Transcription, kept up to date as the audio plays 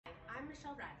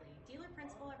Michelle Radley, dealer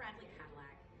principal at Radley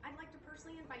Cadillac. I'd like to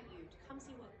personally invite you to come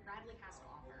see what Radley has to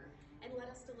offer and let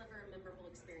us deliver a memorable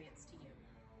experience to you.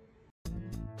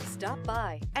 Stop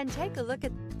by and take a look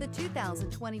at the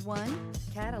 2021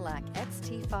 Cadillac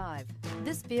XT5.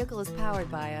 This vehicle is powered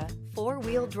by a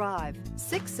 4-wheel drive,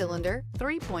 6-cylinder,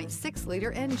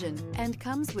 3.6-liter engine and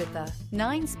comes with a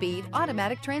 9-speed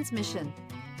automatic transmission.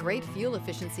 Great fuel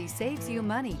efficiency saves you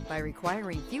money by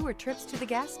requiring fewer trips to the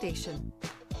gas station.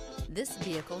 This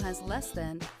vehicle has less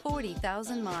than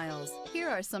 40,000 miles. Here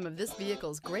are some of this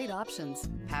vehicle's great options: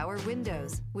 power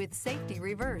windows with safety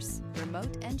reverse,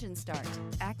 remote engine start,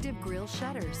 active grille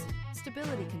shutters,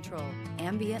 stability control,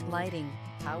 ambient lighting,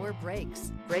 power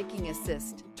brakes, braking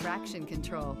assist, traction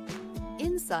control.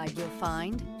 Inside you'll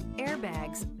find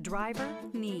airbags, driver,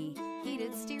 knee,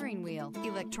 heated steering wheel,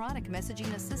 electronic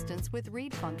messaging assistance with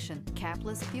read function,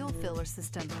 capless fuel filler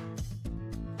system.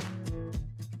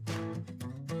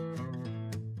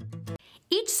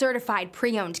 Each certified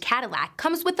pre-owned Cadillac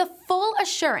comes with the full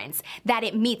assurance that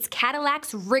it meets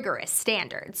Cadillac's rigorous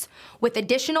standards. With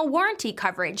additional warranty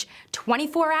coverage,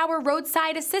 24-hour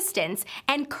roadside assistance,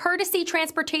 and courtesy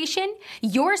transportation,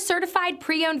 your certified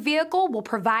pre-owned vehicle will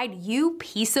provide you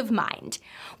peace of mind.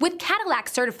 With Cadillac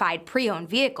certified pre-owned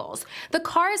vehicles, the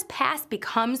car's past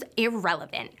becomes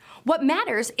irrelevant. What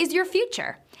matters is your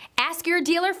future. Ask your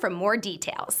dealer for more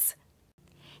details.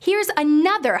 Here's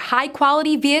another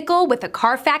high-quality vehicle with a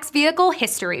Carfax Vehicle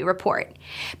History Report.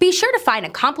 Be sure to find a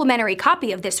complimentary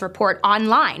copy of this report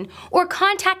online or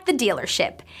contact the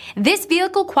dealership. This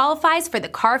vehicle qualifies for the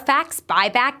Carfax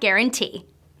Buyback Guarantee.